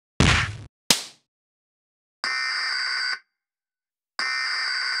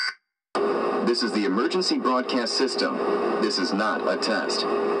This is the emergency broadcast system. This is not a test.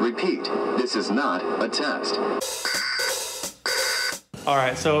 Repeat, this is not a test. All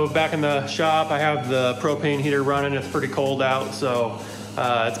right, so back in the shop, I have the propane heater running. It's pretty cold out, so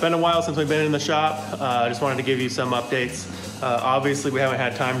it's been a while since we've been in the shop. I just wanted to give you some updates. Obviously, we haven't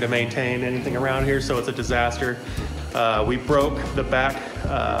had time to maintain anything around here, so it's a disaster. We broke the back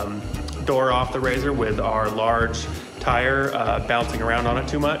door off the RZR with our large tire bouncing around on it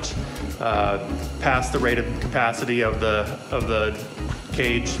too much, past the rated capacity of the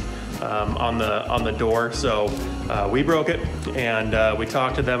cage on the door. So we broke it, and we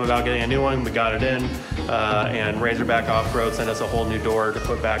talked to them about getting a new one. We got it in, and Razorback Offroad sent us a whole new door to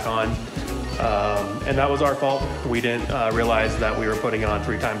put back on. And that was our fault. We didn't realize that we were putting on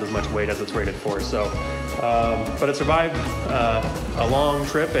 3 times as much weight as it's rated for. So, but it survived a long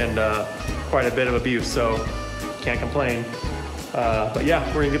trip and quite a bit of abuse, so can't complain. But yeah,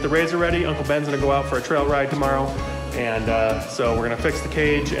 we're gonna get the RZR ready. Uncle Ben's gonna go out for a trail ride tomorrow. And so we're gonna fix the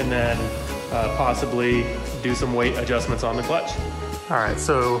cage and then possibly do some weight adjustments on the clutch. All right,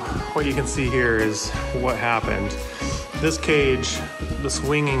 so what you can see here is what happened. This cage, the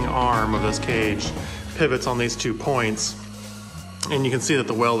swinging arm of this cage pivots on these 2 points, and you can see that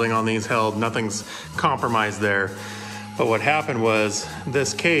the welding on these held, nothing's compromised there. But what happened was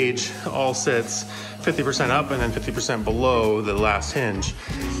this cage all sits 50% up and then 50% below the last hinge.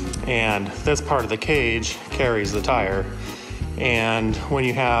 And this part of the cage carries the tire. And when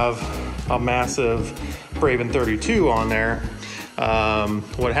you have a massive Braven 32 on there,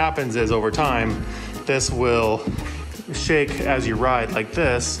 what happens is over time, this will shake as you ride like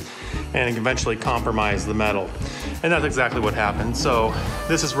this and eventually compromise the metal. And that's exactly what happened. So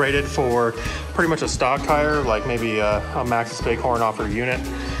this is rated for pretty much a stock tire, like maybe a Maxxis Bighorn off-road unit.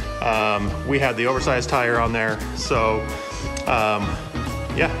 We had the oversized tire on there. So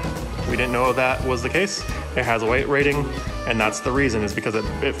yeah, we didn't know that was the case. It has a weight rating, and that's the reason, is because it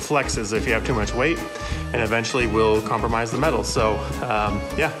flexes if you have too much weight and eventually will compromise the metal. So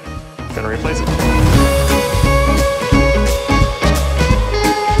yeah, gonna replace it.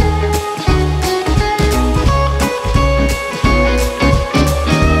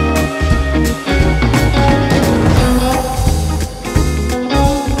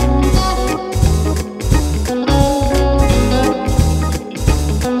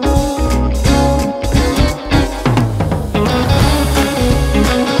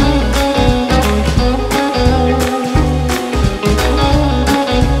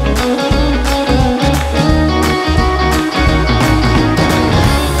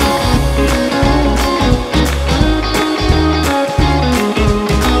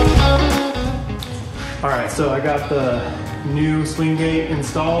 So I got the new swing gate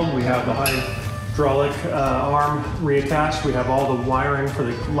installed. We have the hydraulic arm reattached. We have all the wiring for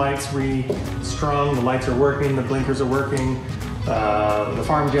the lights restrung. The lights are working, the blinkers are working. The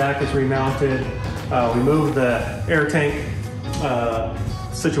farm jack is remounted. We moved the air tank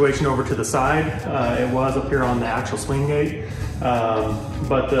situation over to the side. It was up here on the actual swing gate,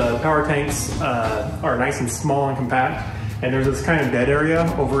 but the power tanks are nice and small and compact. And there's this kind of dead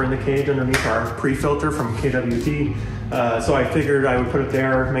area over in the cage underneath our pre-filter from KWT. So I figured I would put it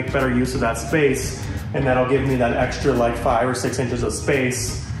there, make better use of that space, and that'll give me that extra like 5 or 6 inches of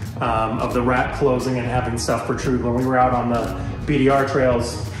space of the rack closing and having stuff protrude. When we were out on the BDR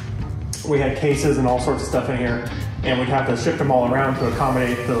trails, we had cases and all sorts of stuff in here, and we'd have to shift them all around to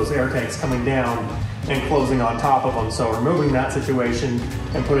accommodate those air tanks coming down and closing on top of them. So removing that situation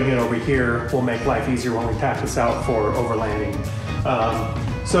and putting it over here will make life easier when we tack this out for overlanding.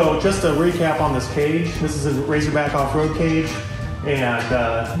 So just to recap on this cage, this is a Razorback Offroad cage,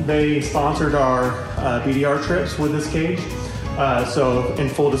 and they sponsored our BDR trips with this cage. So in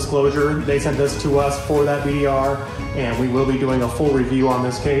full disclosure, they sent this to us for that BDR, and we will be doing a full review on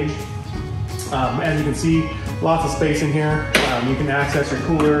this cage. As you can see, lots of space in here. You can access your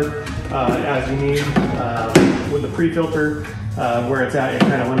cooler as you need with the pre-filter. Where it's at, it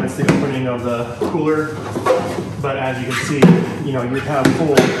kind of limits the opening of the cooler. But as you can see, you know, you'd have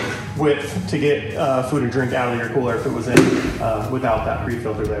full width to get food and drink out of your cooler if it was in without that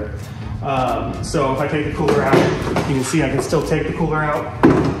pre-filter there. So if I take the cooler out, you can see I can still take the cooler out.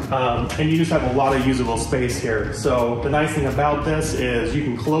 And you just have a lot of usable space here. So the nice thing about this is you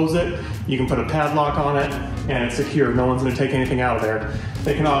can close it, you can put a padlock on it, and it's secure. No one's gonna take anything out of there.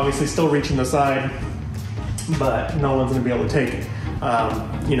 They can obviously still reach in the side, but no one's gonna be able to take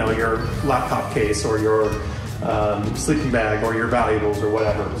you know, your laptop case or your sleeping bag or your valuables or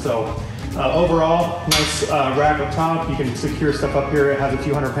whatever. So overall, nice rack up top. You can secure stuff up here. It has a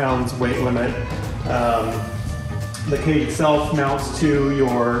few 100 pounds weight limit. The cage itself mounts to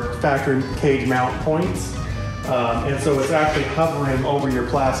your factory cage mount points. And so it's actually hovering over your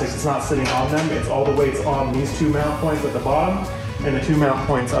plastics. It's not sitting on them. It's all the weight's on these 2 mount points at the bottom and the 2 mount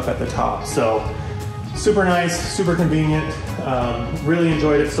points up at the top. So super nice, super convenient. Really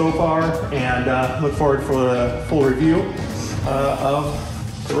enjoyed it so far, and look forward for the full review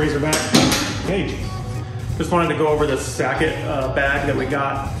of the Razorback cage. Just wanted to go over this Sak-It bag that we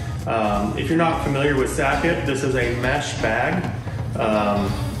got. If you're not familiar with Sak-It, this is a mesh bag.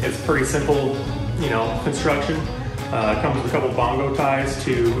 It's pretty simple, construction. It comes with a couple bongo ties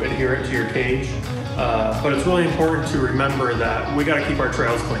to adhere it to your cage. But it's really important to remember that we gotta keep our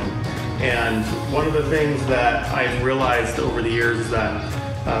trails clean. And one of the things that I've realized over the years is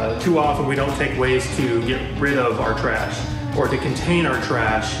that too often we don't take ways to get rid of our trash or to contain our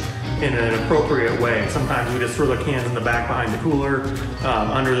trash in an appropriate way. Sometimes we just throw the cans in the back behind the cooler,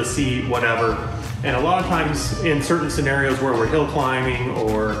 under the seat, whatever. And a lot of times in certain scenarios where we're hill climbing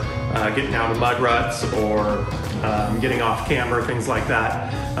or getting out of mud ruts or getting off camber, things like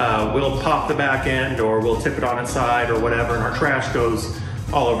that, we'll pop the back end or we'll tip it on its side or whatever, and our trash goes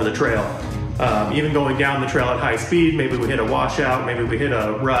all over the trail. Even going down the trail at high speed, maybe we hit a washout, maybe we hit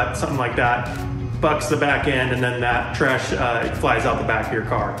a rut, something like that, bucks the back end, and then that trash flies out the back of your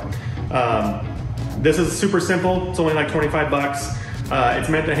car. This is super simple. It's only like 25 bucks. It's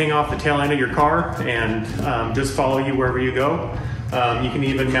meant to hang off the tail end of your car and just follow you wherever you go. You can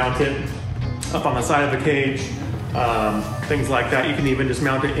even mount it up on the side of the cage, things like that. You can even just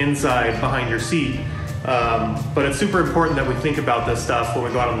mount it inside behind your seat. But it's super important that we think about this stuff when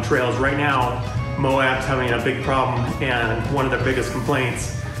we go out on the trails. Right now, Moab's having a big problem, and one of their biggest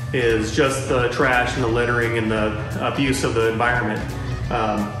complaints is just the trash and the littering and the abuse of the environment.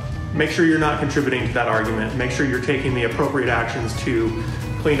 Make sure you're not contributing to that argument. Make sure you're taking the appropriate actions to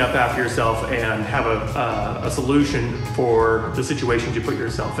clean up after yourself and have a solution for the situations you put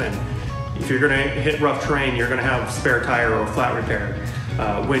yourself in. If you're gonna hit rough terrain, you're gonna have spare tire or flat repair,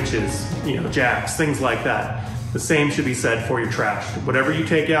 winches, jacks, things like that. The same should be said for your trash. Whatever you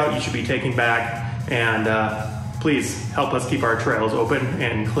take out, you should be taking back, and please help us keep our trails open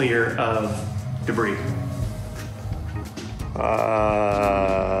and clear of debris.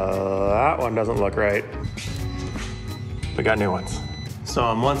 That one doesn't look right. We got new ones. So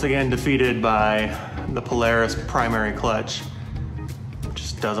I'm once again defeated by the Polaris primary clutch. It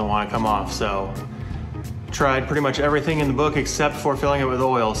just doesn't want to come off. So tried pretty much everything in the book except for filling it with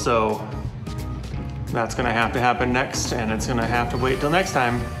oil. So that's gonna have to happen next, and it's gonna have to wait till next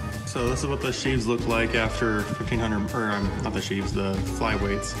time. So this is what the sheaves look like after 1,500, or not the sheaves, the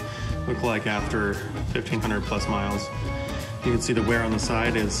flyweights look like after 1,500 plus miles. You can see the wear on the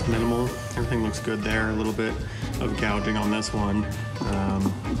side is minimal. Everything looks good there. A little bit of gouging on this one.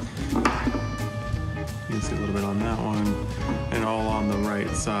 You can see a little bit on that one, and all on the right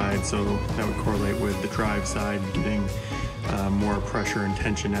side. So that would correlate with the drive side getting more pressure and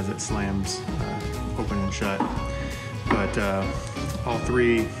tension as it slams open and shut. But all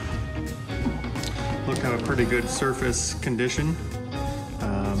three look to have a pretty good surface condition.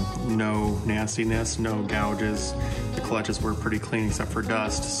 No nastiness, no gouges. The clutches were pretty clean except for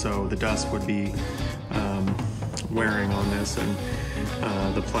dust, so the dust would be wearing on this, and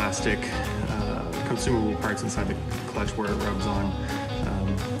the plastic consumable parts inside the clutch where it rubs on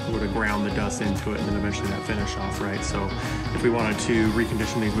would have ground the dust into it, and then eventually that finish off right. So if we wanted to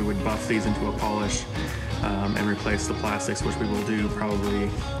recondition these, we would buff these into a polish and replace the plastics, which we will do probably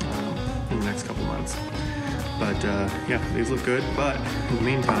in the next couple months. But yeah, these look good, but in the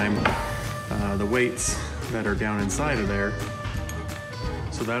meantime, the weights that are down inside of there,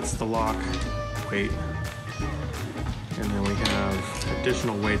 so that's the lock weight, and then we have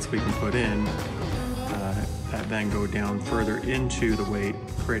additional weights we can put in that then go down further into the weight,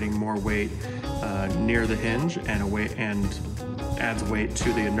 creating more weight near the hinge, and adds weight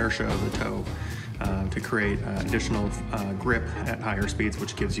to the inertia of the toe to create additional grip at higher speeds,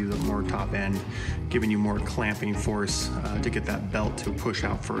 which gives you the more top end, giving you more clamping force to get that belt to push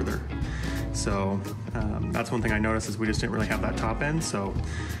out further. So that's one thing I noticed, is we just didn't really have that top end. So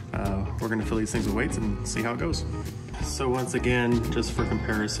we're gonna fill these things with weights and see how it goes. So once again, just for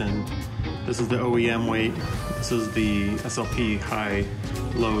comparison, this is the OEM weight. This is the SLP high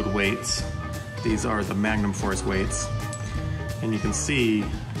load weights. These are the Magnum Force weights. And you can see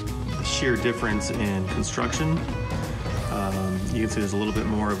the sheer difference in construction. You can see there's a little bit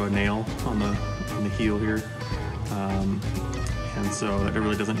more of a nail on the heel here. And so that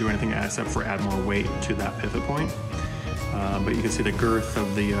really doesn't do anything except for add more weight to that pivot point. But you can see the girth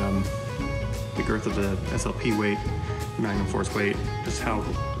of the SLP weight, Magnum Force weight, just how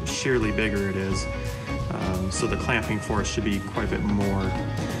sheerly bigger it is. so the clamping force should be quite a bit more.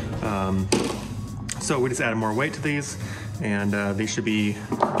 So we just added more weight to these, and these should be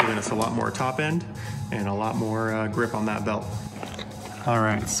giving us a lot more top end and a lot more grip on that belt. All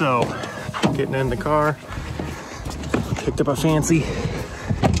right, so getting in the car, picked up a fancy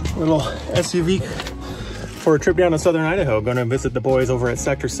little SUV for a trip down to Southern Idaho. Going to visit the boys over at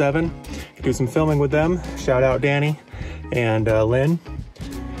Sector 7, do some filming with them. Shout out Danny and Lynn.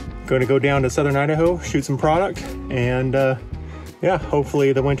 Going to go down to Southern Idaho, shoot some product, and yeah,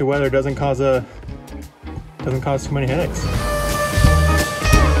 hopefully the winter weather doesn't cause too many headaches.